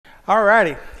All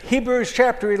righty. Hebrews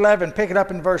chapter 11, pick it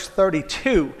up in verse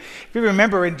 32. If you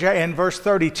remember in verse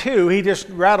 32, he just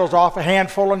rattles off a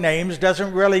handful of names,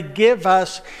 doesn't really give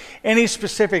us any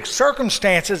specific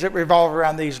circumstances that revolve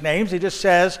around these names. He just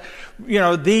says,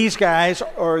 these guys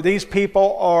or these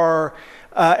people are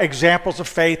examples of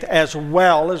faith as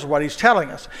well as what he's telling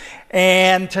us.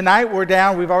 And tonight we're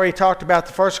down, we've already talked about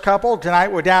the first couple. Tonight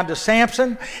we're down to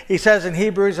Samson. He says in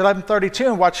Hebrews 11:32,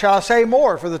 and what shall I say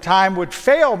more? For the time would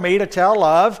fail me to tell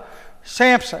of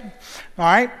Samson. All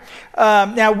right.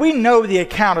 Now we know the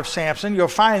account of Samson. You'll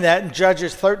find that in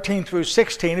Judges 13 through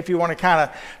 16 if you want to kind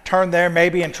of turn there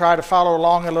maybe and try to follow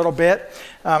along a little bit.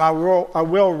 I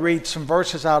will read some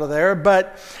verses out of there.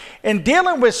 But in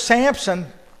dealing with Samson,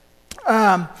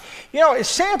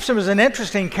 Samson was an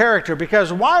interesting character,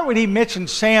 because why would he mention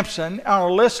Samson on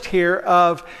a list here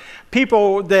of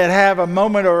people that have a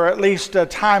moment or at least a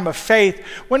time of faith,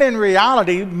 when in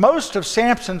reality, most of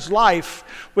Samson's life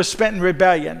was spent in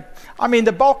rebellion. I mean,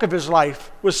 the bulk of his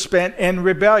life was spent in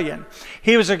rebellion.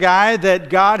 He was a guy that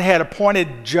God had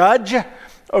appointed judge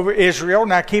over Israel.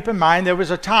 Now, keep in mind, there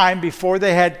was a time before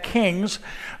they had kings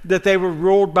that they were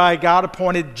ruled by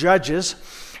God-appointed judges.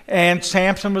 And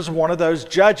Samson was one of those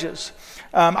judges.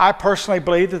 I personally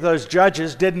believe that those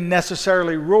judges didn't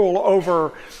necessarily rule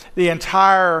over the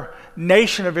entire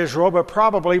nation of Israel, but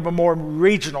probably were more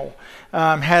regional,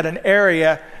 had an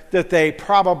area that they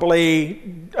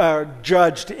probably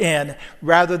judged in,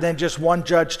 rather than just one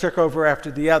judge took over after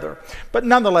the other. But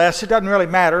nonetheless, it doesn't really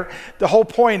matter. The whole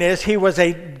point is he was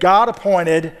a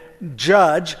God-appointed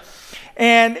judge.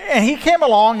 And he came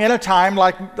along in a time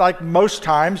like most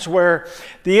times where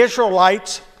the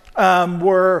Israelites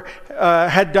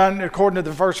had done, according to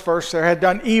the first verse, they had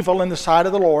done evil in the sight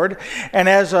of the Lord. And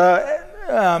as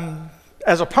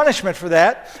a punishment for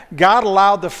that, God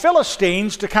allowed the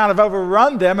Philistines to kind of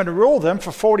overrun them and rule them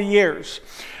for 40 years.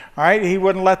 All right, he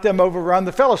wouldn't let them overrun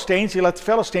the Philistines. He let the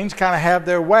Philistines kind of have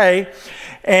their way.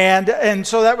 And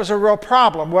so that was a real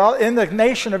problem. Well, in the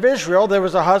nation of Israel, there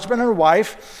was a husband and a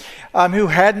wife who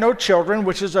had no children,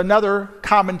 which is another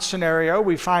common scenario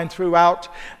we find throughout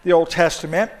the Old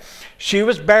Testament. She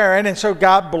was barren, and so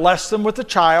God blessed them with a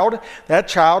child. That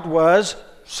child was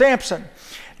Samson.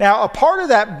 Now, a part of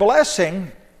that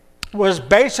blessing was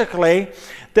basically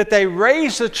that they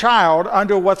raised the child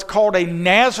under what's called a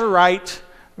Nazirite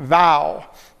vow.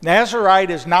 Nazirite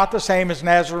is not the same as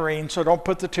Nazarene, so don't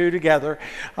put the two together.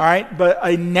 All right, but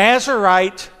a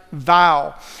Nazirite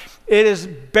vow. It is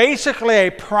basically a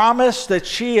promise that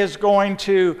she is going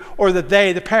to, or that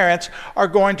they, the parents, are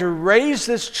going to raise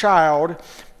this child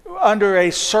under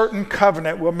a certain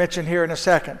covenant we'll mention here in a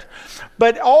second.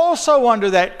 But also under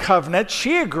that covenant,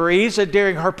 she agrees that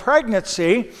during her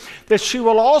pregnancy that she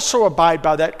will also abide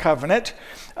by that covenant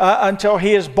until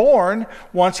he is born.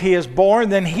 Once he is born,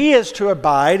 then he is to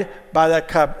abide by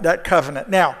that covenant.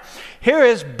 Now, here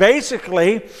is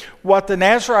basically what the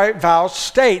Nazirite vow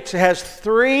states. It has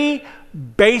three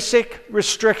basic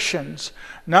restrictions.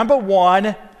 Number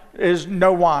one is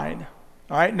no wine.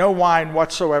 All right, no wine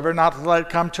whatsoever, not to let it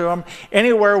come to them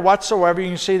anywhere whatsoever. You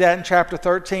can see that in chapter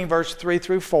 13, verse 3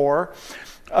 through 4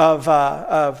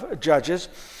 of Judges.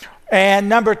 And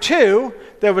number two,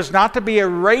 there was not to be a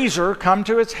razor come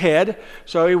to his head,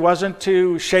 so he wasn't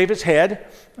to shave his head.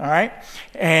 All right,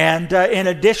 and in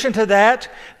addition to that,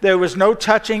 there was no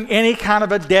touching any kind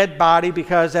of a dead body,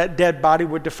 because that dead body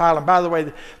would defile him. By the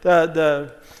way,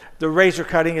 the razor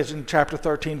cutting is in chapter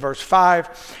 13, verse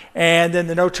 5, and then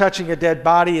the no touching a dead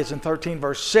body is in 13,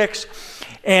 verse 6.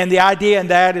 And the idea in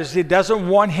that is he doesn't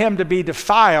want him to be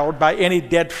defiled by any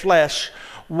dead flesh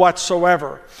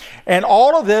whatsoever. And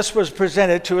all of this was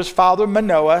presented to his father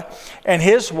Manoah and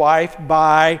his wife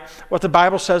by what the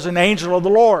Bible says, an angel of the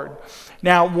Lord.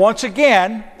 Now, once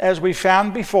again, as we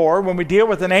found before, when we deal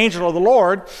with an angel of the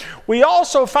Lord, we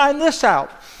also find this out,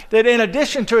 that in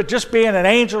addition to it just being an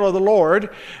angel of the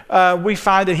Lord, we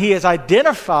find that he is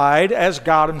identified as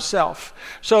God himself.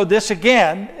 So this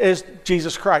again is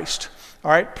Jesus Christ. All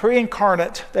right,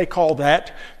 pre-incarnate, they call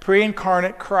that,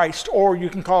 pre-incarnate Christ, or you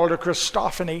can call it a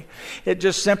Christophany. It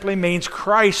just simply means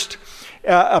Christ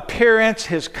appearance,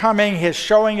 his coming, his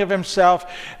showing of himself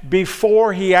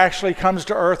before he actually comes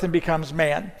to earth and becomes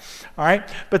man. All right,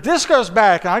 but this goes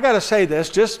back, and I got to say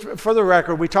this just for the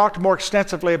record. We talked more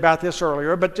extensively about this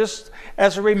earlier, but just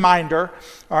as a reminder,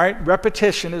 all right,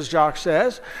 repetition, as Jock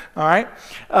says. All right,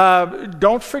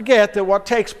 don't forget that what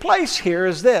takes place here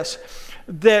is this,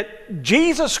 that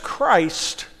Jesus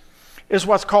Christ is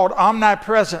what's called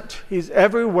omnipresent. He's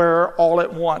everywhere all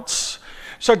at once.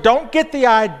 So don't get the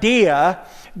idea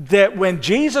that when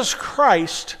Jesus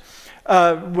Christ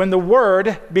when the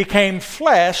Word became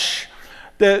flesh,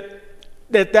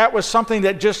 that was something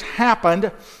that just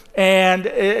happened, and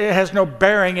it has no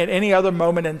bearing at any other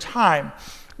moment in time.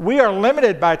 We are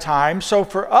limited by time, so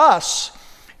for us,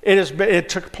 it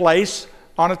took place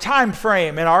on a time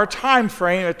frame. In our time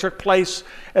frame, it took place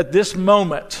at this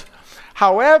moment.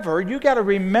 However, you got to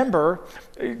remember,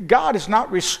 God is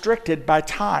not restricted by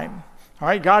time. All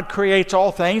right, God creates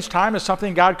all things. Time is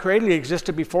something God created. He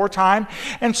existed before time.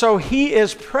 And so he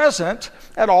is present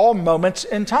at all moments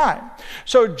in time.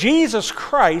 So Jesus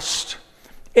Christ,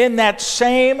 in that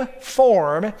same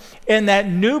form, in that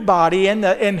new body,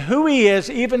 in who he is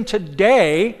even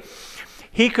today,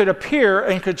 he could appear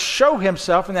and could show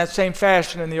himself in that same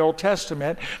fashion in the Old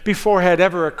Testament before it had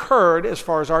ever occurred as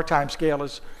far as our time scale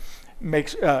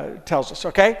tells us,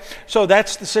 okay? So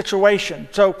that's the situation.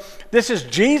 So this is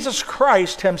Jesus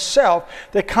Christ himself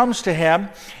that comes to him,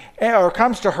 or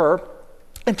comes to her,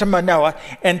 and to Manoah,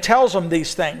 and tells them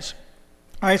these things.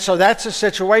 All right, so that's the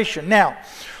situation. Now,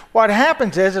 what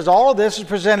happens is all of this is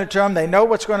presented to them. They know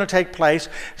what's going to take place.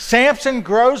 Samson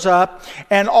grows up,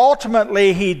 and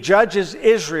ultimately he judges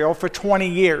Israel for 20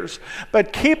 years.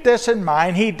 But keep this in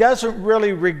mind, he doesn't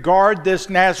really regard this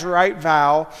Nazirite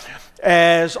vow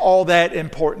as all that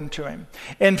important to him.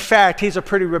 In fact, he's a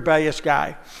pretty rebellious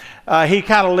guy. He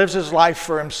kind of lives his life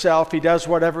for himself. He does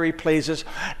whatever he pleases.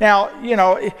 Now,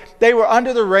 they were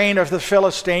under the reign of the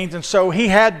Philistines, and so he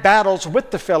had battles with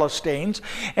the Philistines.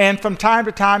 And from time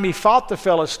to time, he fought the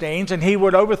Philistines, and he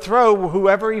would overthrow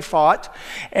whoever he fought.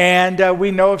 And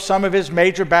we know of some of his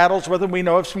major battles with them. We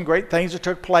know of some great things that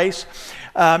took place.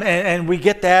 And we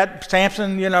get that.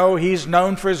 Samson, he's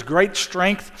known for his great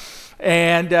strength.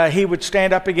 And he would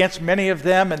stand up against many of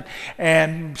them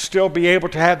and still be able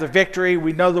to have the victory.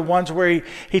 We know the ones where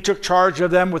he took charge of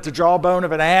them with the jawbone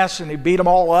of an ass, and he beat them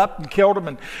all up and killed them.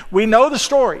 And we know the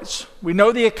stories. We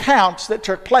know the accounts that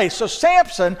took place. So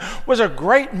Samson was a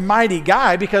great and mighty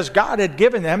guy because God had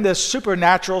given him this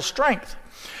supernatural strength.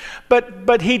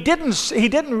 But he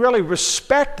didn't really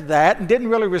respect that, and didn't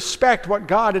really respect what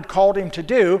God had called him to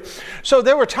do. So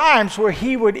there were times where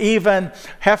he would even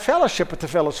have fellowship with the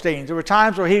Philistines. There were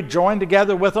times where he'd join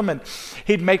together with them, and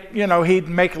he'd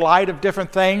make light of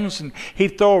different things, and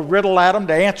he'd throw a riddle at them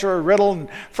to answer a riddle. And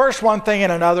first one thing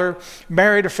and another,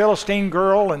 married a Philistine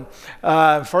girl, and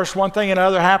first one thing and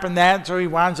another happened that, so he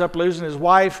winds up losing his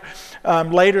wife.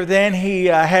 Later then, he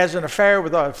has an affair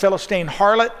with a Philistine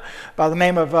harlot by the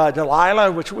name of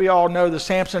Delilah, which we all know the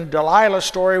Samson and Delilah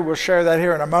story. We'll share that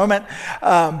here in a moment.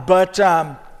 But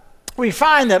we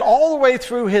find that all the way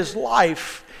through his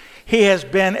life, he has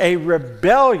been a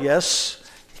rebellious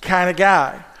kind of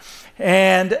guy.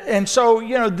 And so,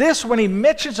 this, when he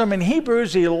mentions him in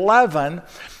Hebrews 11,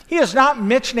 he is not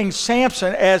mentioning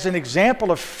Samson as an example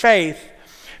of faith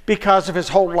because of his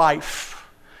whole life.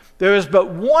 There is but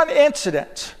one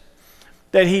incident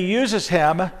that he uses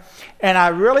him, and I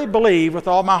really believe with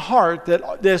all my heart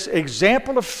that this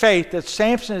example of faith that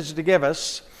Samson is to give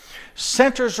us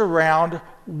centers around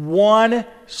one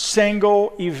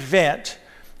single event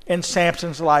in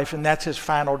Samson's life, and that's his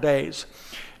final days.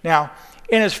 Now,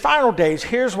 in his final days,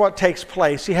 here's what takes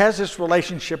place. He has this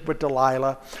relationship with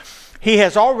Delilah. He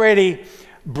has already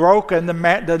broken the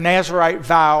Nazirite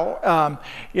vow.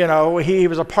 He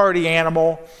was a party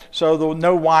animal, so the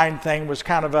no wine thing was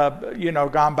kind of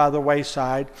gone by the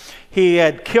wayside. He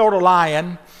had killed a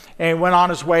lion and went on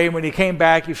his way. When he came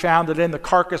back, he found that in the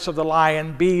carcass of the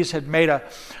lion, bees had made a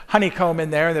honeycomb in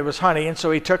there, and there was honey. And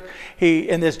so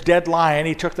in this dead lion,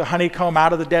 he took the honeycomb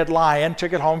out of the dead lion,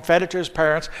 took it home, fed it to his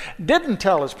parents, didn't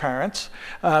tell his parents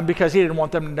because he didn't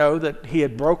want them to know that he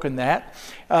had broken that.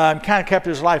 Kind of kept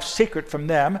his life secret from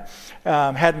them.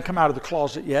 Hadn't come out of the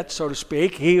closet yet, so to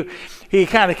speak. He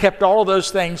kind of kept all of those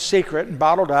things secret and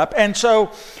bottled up. And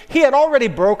so he had already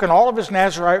broken all of his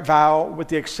Nazirite vow with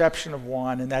the exception of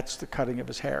one, and that's the cutting of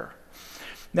his hair.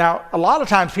 Now, a lot of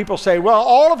times people say, well,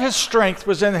 all of his strength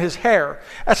was in his hair.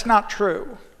 That's not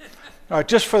true.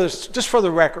 Just for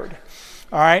the record.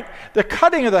 All right, the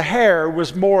cutting of the hair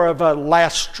was more of a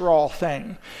last straw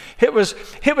thing. It was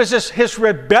his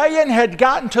rebellion had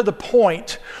gotten to the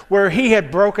point where he had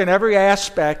broken every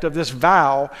aspect of this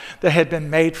vow that had been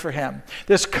made for him.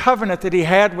 This covenant that he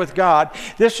had with God,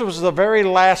 this was the very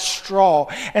last straw.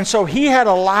 And so he had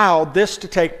allowed this to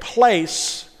take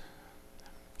place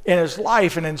in his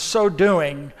life, and in so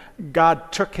doing,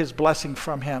 God took his blessing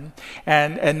from him,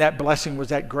 and that blessing was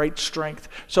that great strength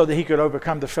so that he could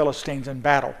overcome the Philistines in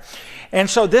battle. And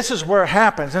so this is where it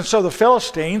happens. And so the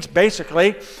Philistines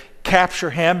basically capture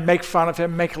him, make fun of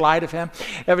him, make light of him.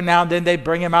 Every now and then they'd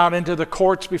bring him out into the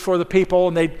courts before the people,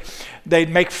 and they'd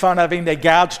make fun of him. They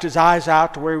gouged his eyes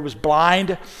out to where he was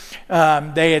blind.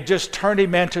 They had just turned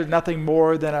him into nothing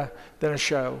more than a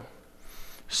show.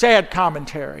 Sad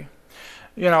commentary.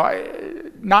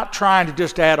 Not trying to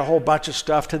just add a whole bunch of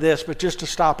stuff to this, but just to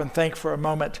stop and think for a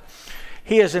moment.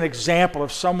 He is an example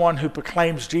of someone who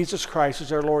proclaims Jesus Christ as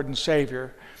their Lord and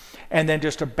Savior, and then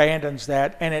just abandons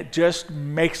that, and it just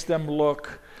makes them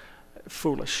look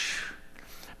foolish.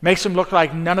 Makes them look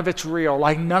like none of it's real,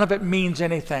 like none of it means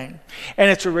anything. And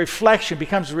it's a reflection,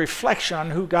 becomes a reflection on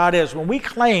who God is. When we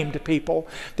claim to people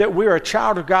that we're a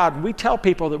child of God, and we tell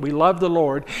people that we love the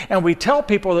Lord, and we tell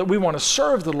people that we want to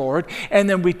serve the Lord, and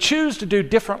then we choose to do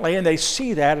differently, and they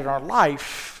see that in our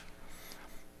life,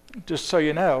 just so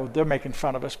you know, they're making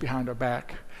fun of us behind our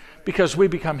back, because we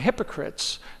become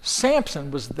hypocrites. Samson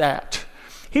was that.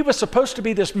 He was supposed to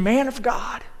be this man of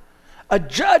God, a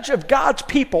judge of God's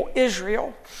people,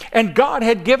 Israel. And God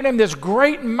had given him this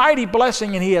great and mighty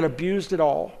blessing, and he had abused it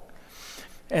all.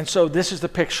 And so this is the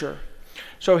picture.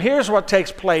 So here's what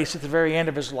takes place at the very end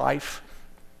of his life.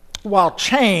 While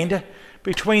chained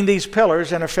between these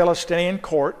pillars in a Philistine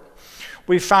court,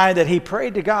 we find that he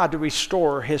prayed to God to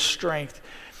restore his strength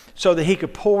so that he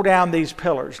could pull down these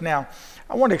pillars. Now,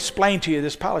 I want to explain to you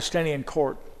this Palestinian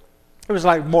court. It was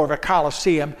like more of a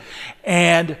coliseum,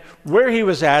 and where he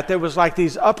was at, there was like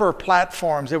these upper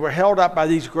platforms that were held up by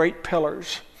these great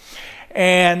pillars.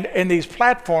 And in these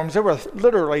platforms, there were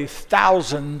literally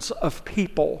thousands of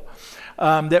people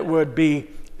that would be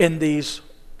in these,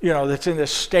 that's in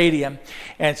this stadium,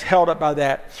 and it's held up by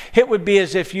that. It would be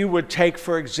as if you would take,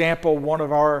 for example, one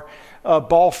of our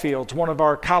ball fields, one of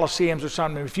our coliseums or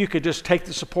something. If you could just take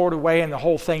the support away and the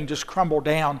whole thing just crumbled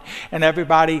down and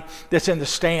everybody that's in the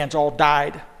stands all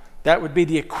died. That would be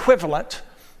the equivalent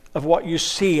of what you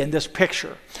see in this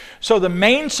picture. So the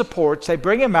main supports, they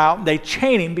bring him out and they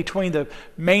chain him between the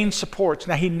main supports.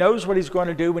 Now he knows what he's going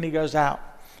to do when he goes out.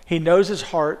 He knows his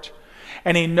heart,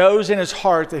 and he knows in his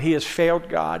heart that he has failed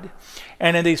God.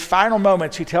 And in these final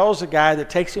moments, he tells the guy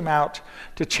that takes him out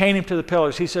to chain him to the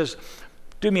pillars, he says,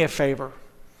 "Do me a favor.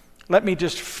 Let me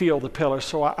just feel the pillars."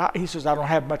 So he says, "I don't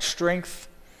have much strength.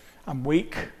 I'm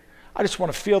weak. I just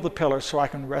want to feel the pillars so I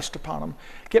can rest upon them.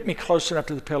 Get me close enough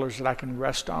to the pillars that I can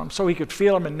rest on them." So he could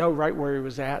feel them and know right where he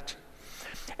was at.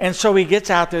 And so he gets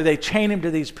out there. They chain him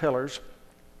to these pillars.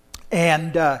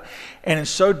 And in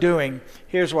so doing,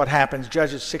 here's what happens.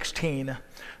 Judges 16,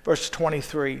 verse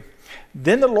 23.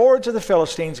 "Then the lords of the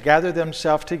Philistines gathered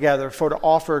themselves together for to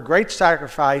offer a great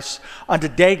sacrifice unto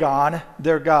Dagon,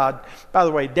 their god." By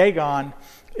the way, Dagon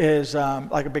is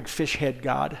like a big fish head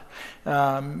god.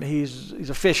 He's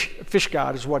a fish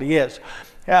god is what he is.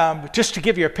 Just to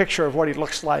give you a picture of what he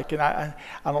looks like, and I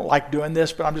don't like doing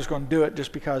this, but I'm just going to do it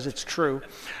just because it's true.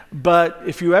 But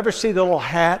if you ever see the little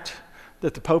hat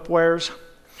that the Pope wears,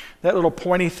 that little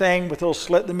pointy thing with a little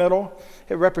slit in the middle,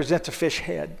 it represents a fish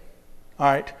head. All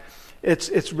right.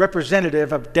 It's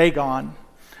representative of Dagon,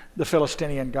 the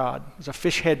Philistine god. It's a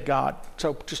fish head god.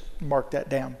 So just mark that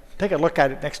down. Take a look at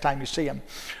it next time you see him.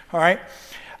 All right?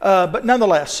 But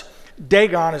nonetheless,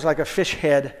 Dagon is like a fish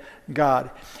head god.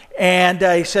 And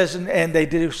he says, and they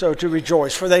do so to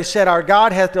rejoice. "For they said, Our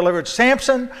God hath delivered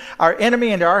Samson, our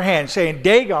enemy, into our hand," saying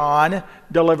Dagon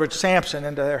delivered Samson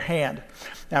into their hand.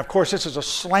 Now, of course, this is a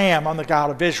slam on the God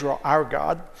of Israel, our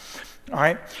God. All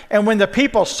right. "And when the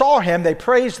people saw him, they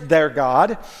praised their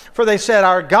God. For they said,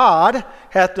 Our God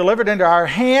hath delivered into our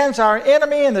hands our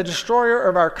enemy and the destroyer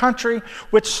of our country,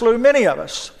 which slew many of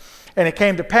us. And it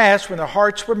came to pass, when their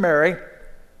hearts were merry,"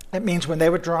 that means when they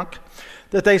were drunk,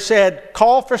 "that they said,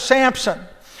 Call for Samson,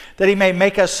 that he may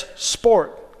make us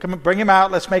sport. Come, bring him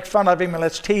out, let's make fun of him, and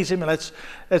let's tease him, and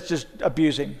let's just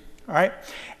abuse him." All right.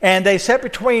 "And they set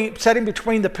him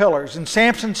between the pillars. And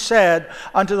Samson said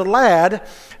unto the lad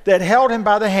that held him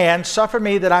by the hand, Suffer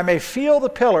me that I may feel the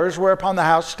pillars whereupon the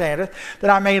house standeth, that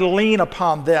I may lean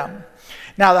upon them.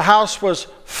 Now the house was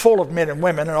full of men and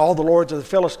women, and all the lords of the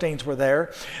Philistines were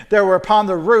there. There were upon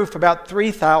the roof about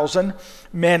 3,000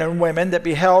 men and women that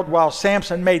beheld while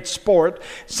Samson made sport.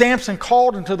 Samson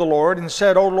called unto the Lord and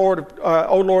said, O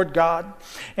Lord God."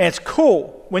 And it's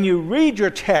cool when you read your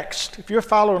text, if you're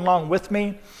following along with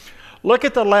me, look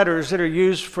at the letters that are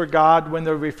used for God when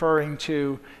they're referring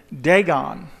to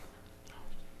Dagon.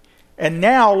 And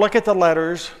now look at the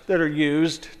letters that are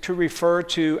used to refer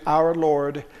to our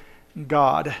Lord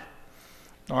God.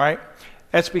 All right?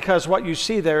 That's because what you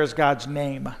see there is God's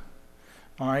name.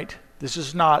 All right? This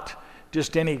is not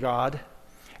just any God.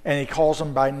 And he calls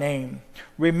them by name.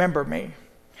 "Remember me."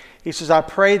 He says, I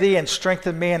pray thee and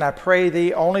strengthen me, and I pray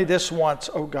thee only this once,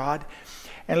 O God.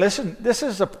 And listen, this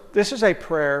is a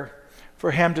prayer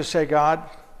for him to say, God,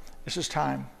 this is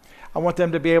time. I want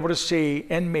them to be able to see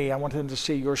in me, I want them to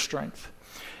see your strength.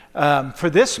 For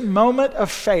this moment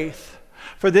of faith,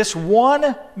 for this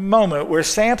one moment where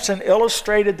Samson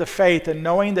illustrated the faith and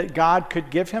knowing that God could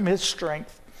give him his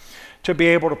strength to be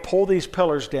able to pull these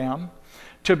pillars down,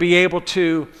 to be able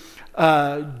to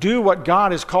do what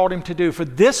God has called him to do. For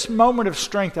this moment of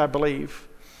strength, I believe,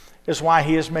 is why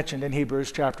he is mentioned in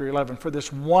Hebrews chapter 11. For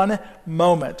this one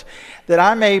moment, that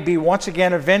I may be once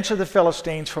again avenged of the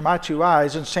Philistines for my 2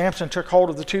 eyes. And Samson took hold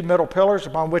of the 2 middle pillars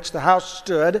upon which the house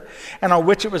stood, and on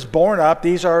which it was borne up.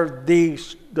 These are the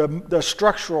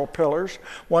structural pillars,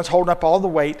 one's holding up all the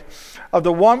weight, of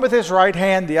the one with his right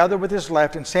hand, the other with his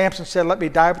left. And Samson said, let me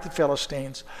die with the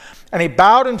Philistines. And he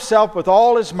bowed himself with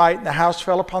all his might, and the house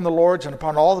fell upon the lords and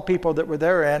upon all the people that were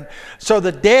therein. So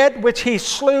the dead which he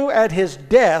slew at his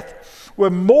death were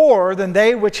more than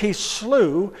they which he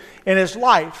slew in his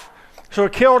life. So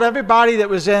it killed everybody that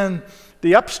was in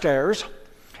the upstairs.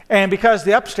 And because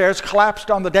the upstairs collapsed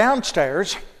on the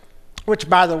downstairs, which,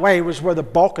 by the way, was where the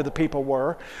bulk of the people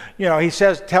were. You know, he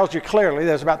tells you clearly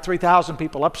there's about 3,000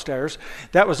 people upstairs.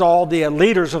 That was all the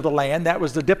leaders of the land. That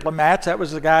was the diplomats. That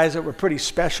was the guys that were pretty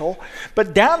special.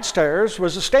 But downstairs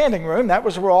was the standing room. That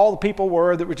was where all the people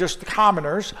were that were just the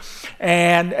commoners.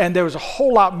 And there was a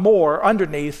whole lot more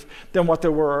underneath than what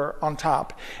there were on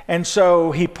top. And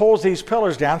so he pulls these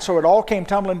pillars down. So it all came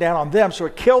tumbling down on them. So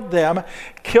it killed them,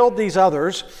 killed these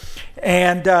others.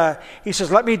 And he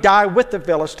says, let me die with the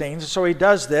Philistines. So he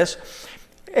does this.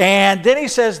 And then he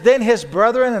says, then his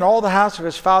brethren and all the house of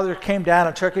his father came down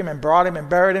and took him and brought him and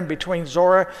buried him between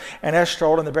Zorah and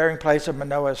Eshtaol in the burying place of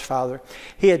Manoah his father.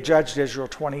 He had judged Israel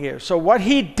 20 years. So what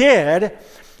he did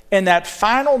in that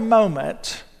final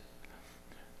moment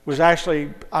was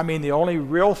actually, the only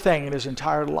real thing in his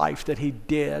entire life that he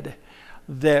did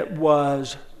that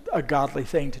was a godly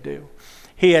thing to do.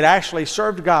 He had actually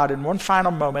served God in one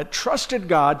final moment, trusted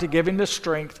God to give him the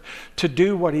strength to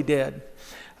do what he did.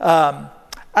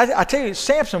 I tell you,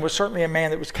 Samson was certainly a man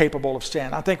that was capable of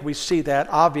sin. I think we see that,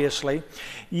 obviously.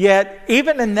 Yet,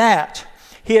 even in that,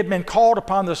 he had been called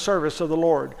upon the service of the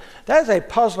Lord. That is a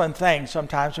puzzling thing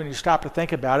sometimes when you stop to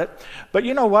think about it. But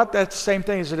you know what? That's the same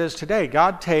thing as it is today.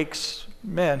 God takes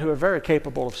men who are very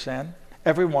capable of sin,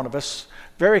 every one of us,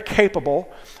 very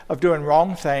capable of doing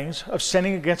wrong things, of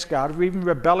sinning against God, of even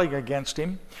rebelling against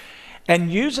him,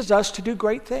 and uses us to do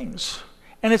great things.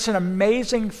 And it's an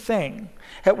amazing thing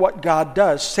at what God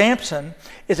does. Samson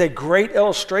is a great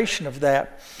illustration of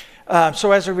that.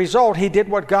 So as a result, he did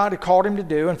what God had called him to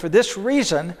do. And for this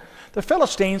reason, the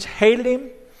Philistines hated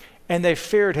him and they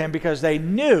feared him because they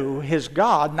knew his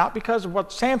God, not because of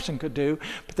what Samson could do,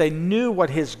 but they knew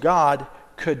what his God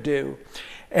could do.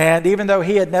 And even though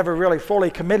he had never really fully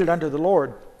committed unto the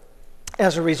Lord,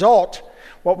 as a result,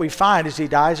 what we find is he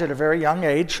dies at a very young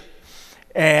age,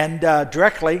 and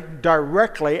directly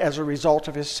as a result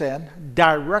of his sin,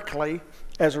 I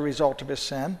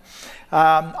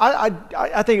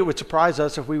think it would surprise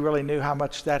us if we really knew how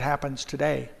much that happens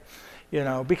today. You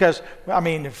know, because,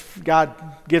 if God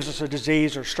gives us a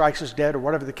disease or strikes us dead or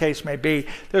whatever the case may be,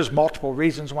 there's multiple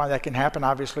reasons why that can happen.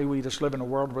 Obviously, we just live in a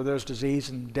world where there's disease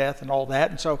and death and all that.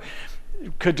 And so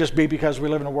it could just be because we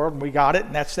live in a world and we got it,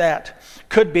 and that's that.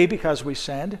 Could be because we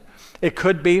sinned. It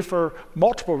could be for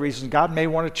multiple reasons. God may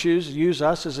want to use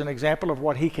us as an example of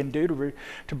what he can do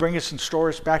to bring us and restore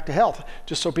us back to health,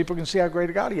 just so people can see how great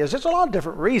a God he is. There's a lot of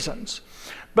different reasons.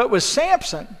 But with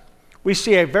Samson, we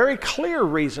see a very clear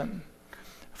reason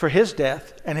for his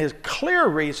death, and his clear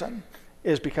reason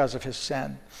is because of his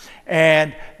sin.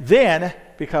 And then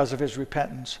because of his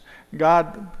repentance.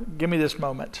 God, give me this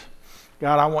moment.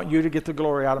 God, I want you to get the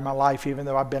glory out of my life, even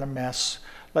though I've been a mess.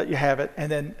 Let you have it.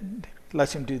 And then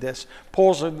lets him do this.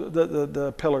 Pulls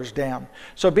the pillars down.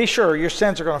 So be sure your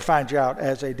sins are going to find you out,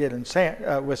 as they did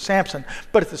with Samson.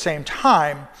 But at the same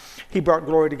time, he brought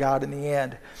glory to God in the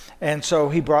end. And so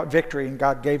he brought victory, and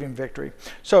God gave him victory.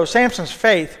 So Samson's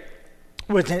faith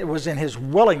was in his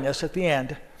willingness at the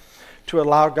end to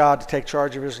allow God to take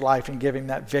charge of his life and give him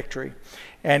that victory.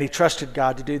 And he trusted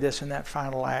God to do this in that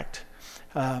final act.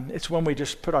 It's when we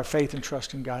just put our faith and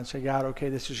trust in God and say, God, okay,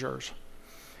 this is yours.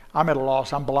 I'm at a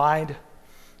loss. I'm blind.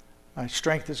 My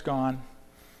strength is gone.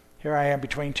 Here I am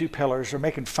between two pillars. They're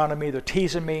making fun of me. They're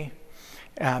teasing me,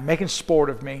 making sport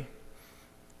of me.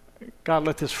 God,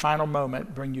 let this final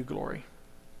moment bring you glory,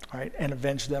 all right, and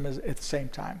avenge them at the same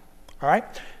time. All right?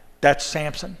 That's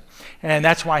Samson. And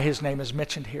that's why his name is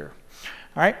mentioned here.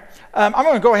 All right? I'm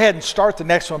going to go ahead and start the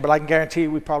next one, but I can guarantee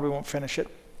you we probably won't finish it.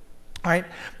 All right,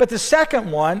 but the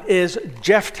second one is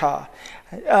Jephthah.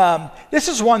 This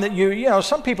is one that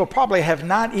some people probably have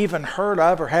not even heard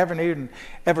of or haven't even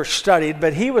ever studied,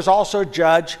 but he was also a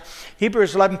judge.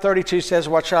 Hebrews 11:32 says,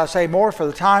 "What shall I say more? For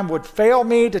the time would fail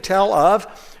me to tell of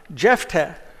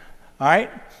Jephthah." All right,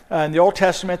 in the Old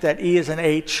Testament, that E is an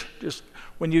H. Just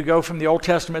when you go from the Old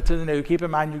Testament to the New, keep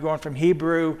in mind you're going from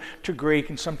Hebrew to Greek,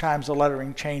 and sometimes the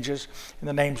lettering changes and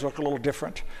the names look a little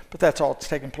different, but that's all that's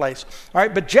taking place. All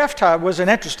right, but Jephthah was an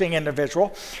interesting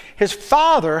individual. His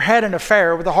father had an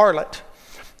affair with a harlot.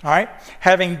 All right,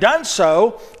 having done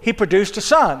so, he produced a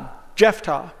son,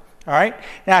 Jephthah. All right,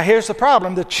 now here's the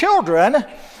problem. The children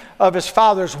of his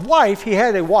father's wife, he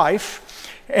had a wife,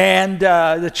 and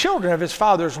the children of his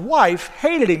father's wife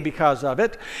hated him because of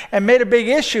it and made a big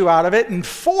issue out of it and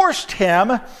forced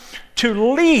him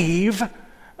to leave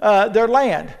their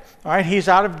land. All right, he's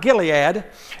out of Gilead,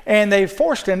 and they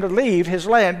forced him to leave his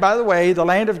land. By the way, the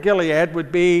land of Gilead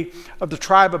would be of the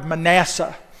tribe of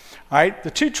Manasseh. All right,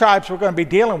 the two tribes we're going to be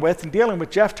dealing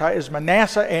with Jephthah is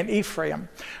Manasseh and Ephraim,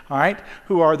 all right,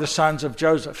 who are the sons of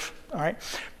Joseph. All right,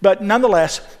 but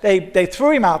nonetheless, they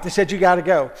threw him out. They said, "You got to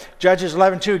go." Judges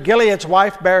 11:2, Gilead's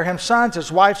wife bare him sons.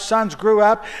 His wife's sons grew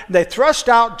up. They thrust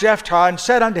out Jephthah and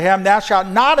said unto him, "Thou shalt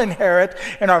not inherit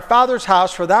in our father's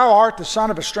house, for thou art the son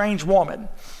of a strange woman."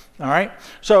 All right,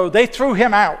 so they threw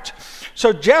him out.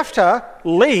 So Jephthah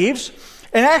leaves.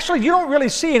 And actually, you don't really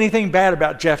see anything bad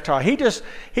about Jephthah. He just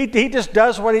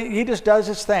does he just does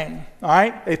his thing. All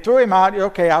right, they threw him out.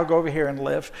 Okay, I'll go over here and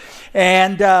live.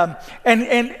 And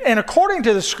according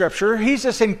to the scripture, he's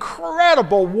this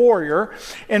incredible warrior.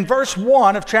 In verse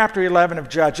 1 of chapter 11 of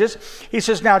Judges, he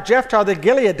says, "Now Jephthah the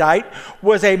Gileadite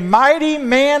was a mighty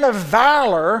man of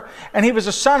valor, and he was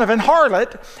a son of an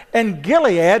harlot, and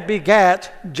Gilead begat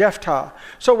Jephthah."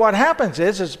 So what happens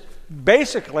is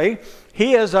basically,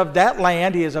 he is of that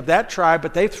land, he is of that tribe,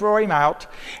 but they throw him out,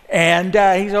 and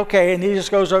he's okay, and he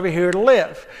just goes over here to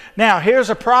live. Now, here's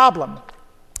a problem.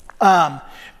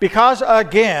 Because,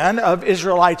 again, of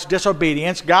Israelites'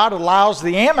 disobedience, God allows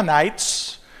the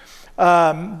Ammonites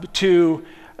you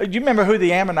remember who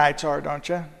the Ammonites are, don't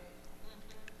you?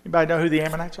 Anybody know who the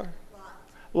Ammonites are?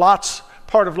 Lot's,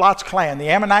 part of Lot's clan, the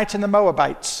Ammonites and the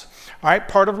Moabites. All right,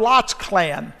 part of Lot's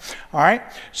clan. All right,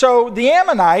 so the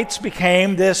Ammonites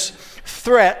became this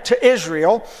threat to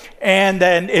Israel, and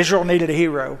then Israel needed a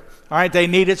hero. All right, they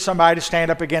needed somebody to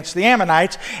stand up against the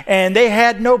Ammonites, and they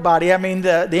had nobody. I mean,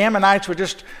 the Ammonites were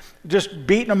just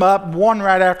beating them up, one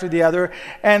right after the other.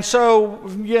 And so,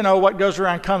 what goes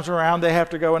around comes around. They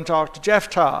have to go and talk to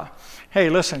Jephthah. "Hey,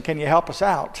 listen, can you help us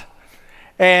out?"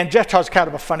 And Jephthah's kind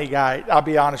of a funny guy, I'll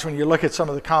be honest, when you look at some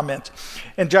of the comments.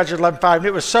 In Judges 11:5,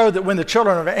 "It was so that when the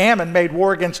children of Ammon made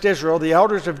war against Israel, the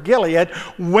elders of Gilead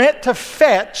went to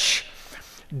fetch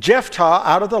Jephthah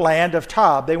out of the land of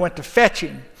Tob." They went to fetch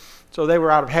him. So they were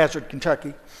out of Hazard,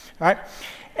 Kentucky. All right?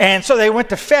 And so they went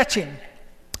to fetch him.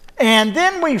 And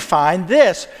then we find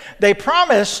this. They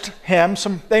promised him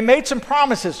they made some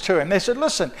promises to him. They said,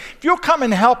 "Listen, if you'll come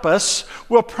and help us,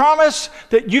 we'll promise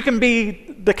that you can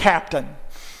be the captain.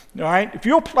 All right? If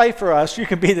you'll play for us, you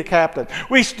can be the captain."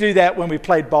 We used to do that when we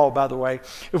played ball, by the way.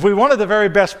 If we wanted the very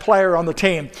best player on the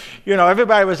team,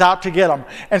 everybody was out to get them.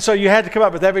 And so you had to come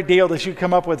up with every deal that you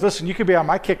come up with. "Listen, you could be on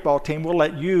my kickball team. We'll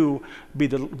let you be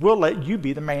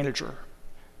the manager.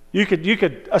 You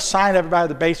could assign everybody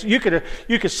the base. You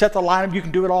could set the lineup. You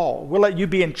can do it all. We'll let you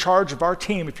be in charge of our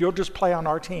team if you'll just play on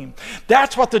our team."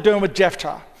 That's what they're doing with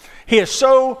Jephthah. He is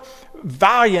so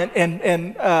valiant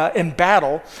in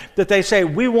battle that they say,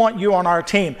 "We want you on our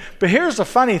team." But here's the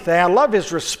funny thing. I love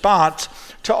his response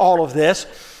to all of this.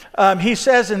 He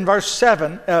says in verse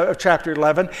 7 of chapter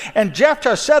 11, "And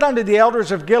Jephthah said unto the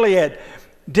elders of Gilead,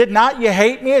 Did not ye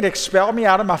hate me and expel me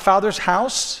out of my father's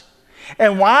house?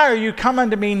 And why are you come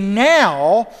unto me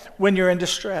now when you're in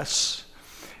distress?"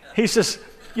 He says,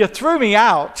 "You threw me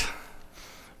out,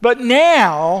 but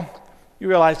now you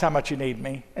realize how much you need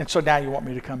me, and so now you want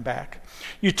me to come back.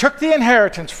 You took the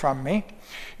inheritance from me.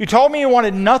 You told me you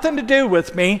wanted nothing to do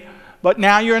with me, but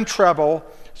now you're in trouble,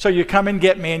 so you come and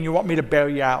get me, and you want me to bail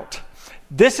you out."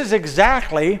 This is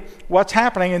exactly what's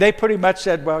happening, and they pretty much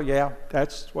said, "Well, yeah,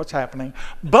 that's what's happening,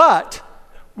 but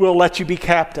we'll let you be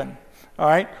captain. All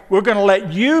right, we're going to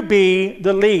let you be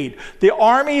the lead. The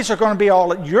armies are going to be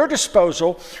all at your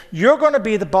disposal. You're going to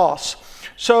be the boss."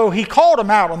 So he called them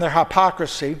out on their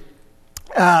hypocrisy.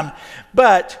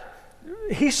 But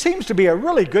he seems to be a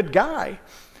really good guy.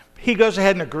 He goes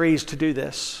ahead and agrees to do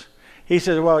this. He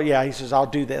says, "Well, yeah," he says, "I'll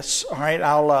do this. All right,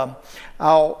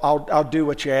 I'll do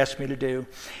what you asked me to do."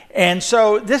 And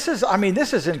so this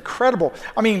is incredible.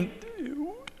 I mean,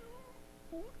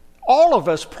 all of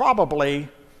us probably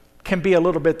can be a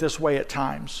little bit this way at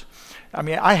times. I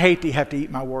mean, I hate to have to eat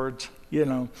my words, you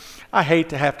know. I hate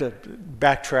to have to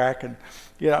backtrack, and,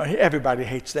 you know, everybody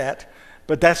hates that.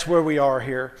 But that's where we are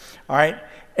here, all right?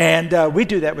 And we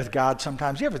do that with God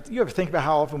sometimes. You ever think about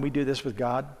how often we do this with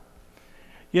God?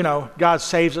 You know, God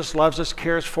saves us, loves us,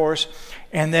 cares for us,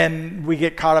 and then we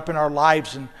get caught up in our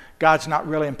lives, and God's not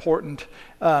really important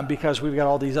because we've got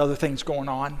all these other things going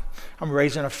on. I'm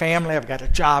raising a family, I've got a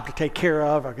job to take care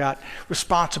of, I've got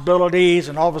responsibilities,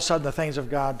 and all of a sudden the things of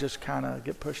God just kind of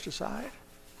get pushed aside.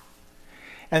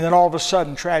 And then all of a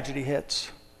sudden tragedy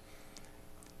hits.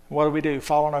 What do?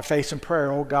 Fall on our face in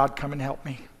prayer. Oh, God, come and help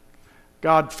me.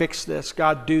 God, fix this.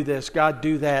 God, do this. God,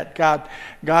 do that. God,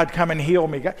 come and heal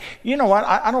me. God, you know what?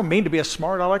 I don't mean to be a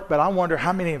smart aleck, but I wonder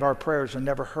how many of our prayers are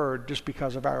never heard just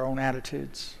because of our own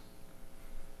attitudes.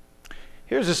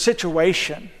 Here's a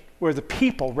situation where the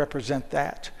people represent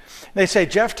that. They say,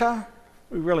 Jephthah,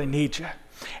 we really need you.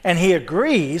 And he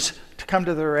agrees to come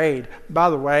to their aid. By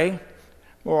the way,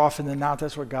 more often than not,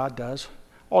 that's what God does.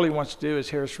 All he wants to do is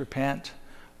hear us repent.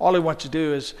 All he wants to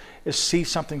do is see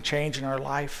something change in our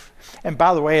life. And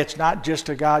by the way, it's not just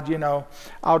a God, you know,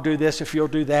 I'll do this if you'll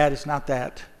do that. It's not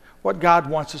that. What God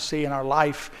wants to see in our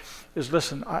life is,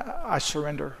 listen, I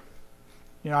surrender.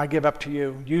 You know, I give up to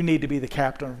you. You need to be the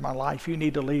captain of my life. You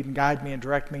need to lead and guide me and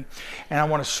direct me. And I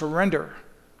want to surrender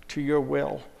to your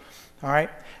will. All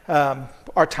right?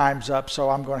 Our time's up,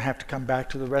 so I'm going to have to come back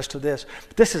to the rest of this.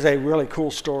 But this is a really cool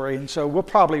story, and so we'll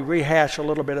probably rehash a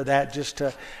little bit of that just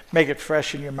to make it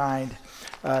fresh in your mind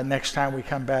next time we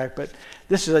come back. But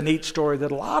this is a neat story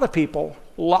that a lot of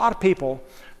people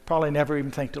probably never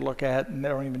even think to look at, and they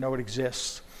don't even know it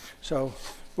exists. So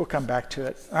we'll come back to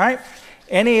it. All right?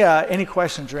 Any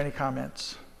questions or any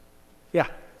comments? Yeah.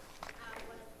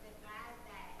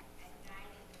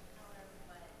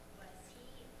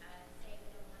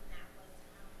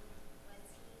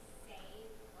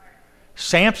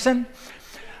 Samson?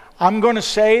 I'm going to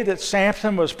say that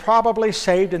Samson was probably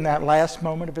saved in that last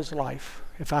moment of his life,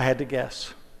 if I had to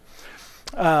guess.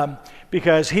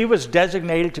 Because he was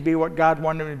designated to be what God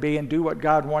wanted him to be and do what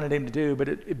God wanted him to do.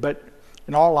 But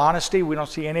in all honesty, we don't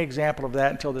see any example of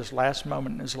that until this last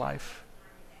moment in his life.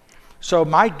 So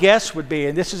my guess would be,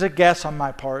 and this is a guess on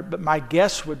my part, but my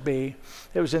guess would be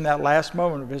it was in that last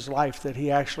moment of his life that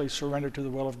he actually surrendered to the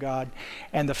will of God.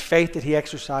 And the faith that he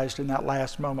exercised in that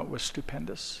last moment was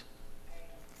stupendous.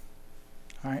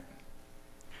 All right.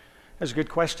 That's a good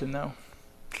question, though.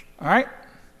 All right.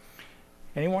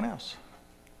 Anyone else?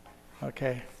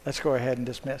 Okay. Let's go ahead and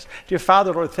dismiss. Dear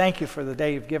Father, Lord, thank you for the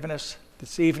day you've given us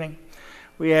this evening.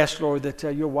 We ask, Lord, that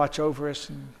you'll watch over us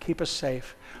and keep us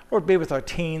safe. Lord, be with our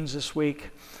teens this week.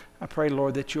 I pray,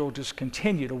 Lord, that you'll just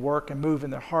continue to work and move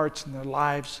in their hearts and their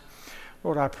lives.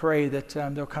 Lord, I pray that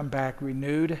they'll come back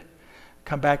renewed,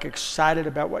 come back excited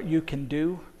about what you can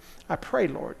do. I pray,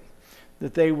 Lord,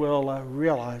 that they will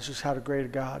realize just how great a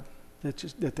God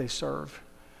that they serve.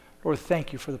 Lord,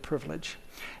 thank you for the privilege.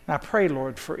 And I pray,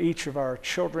 Lord, for each of our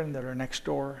children that are next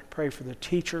door. Pray for the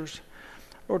teachers.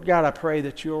 Lord God, I pray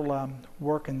that you'll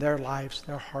work in their lives,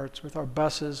 their hearts, with our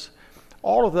buses,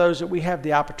 all of those that we have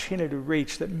the opportunity to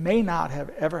reach that may not have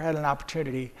ever had an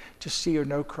opportunity to see or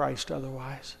know Christ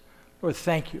otherwise. Lord,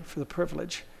 thank you for the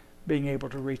privilege of being able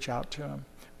to reach out to them.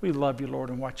 We love you,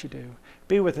 Lord, and what you do.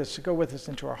 Be with us. Go with us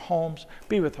into our homes.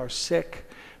 Be with our sick.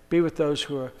 Be with those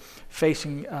who are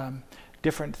facing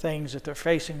different things that they're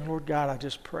facing. Lord God, I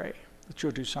just pray that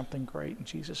you'll do something great in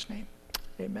Jesus' name.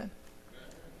 Amen.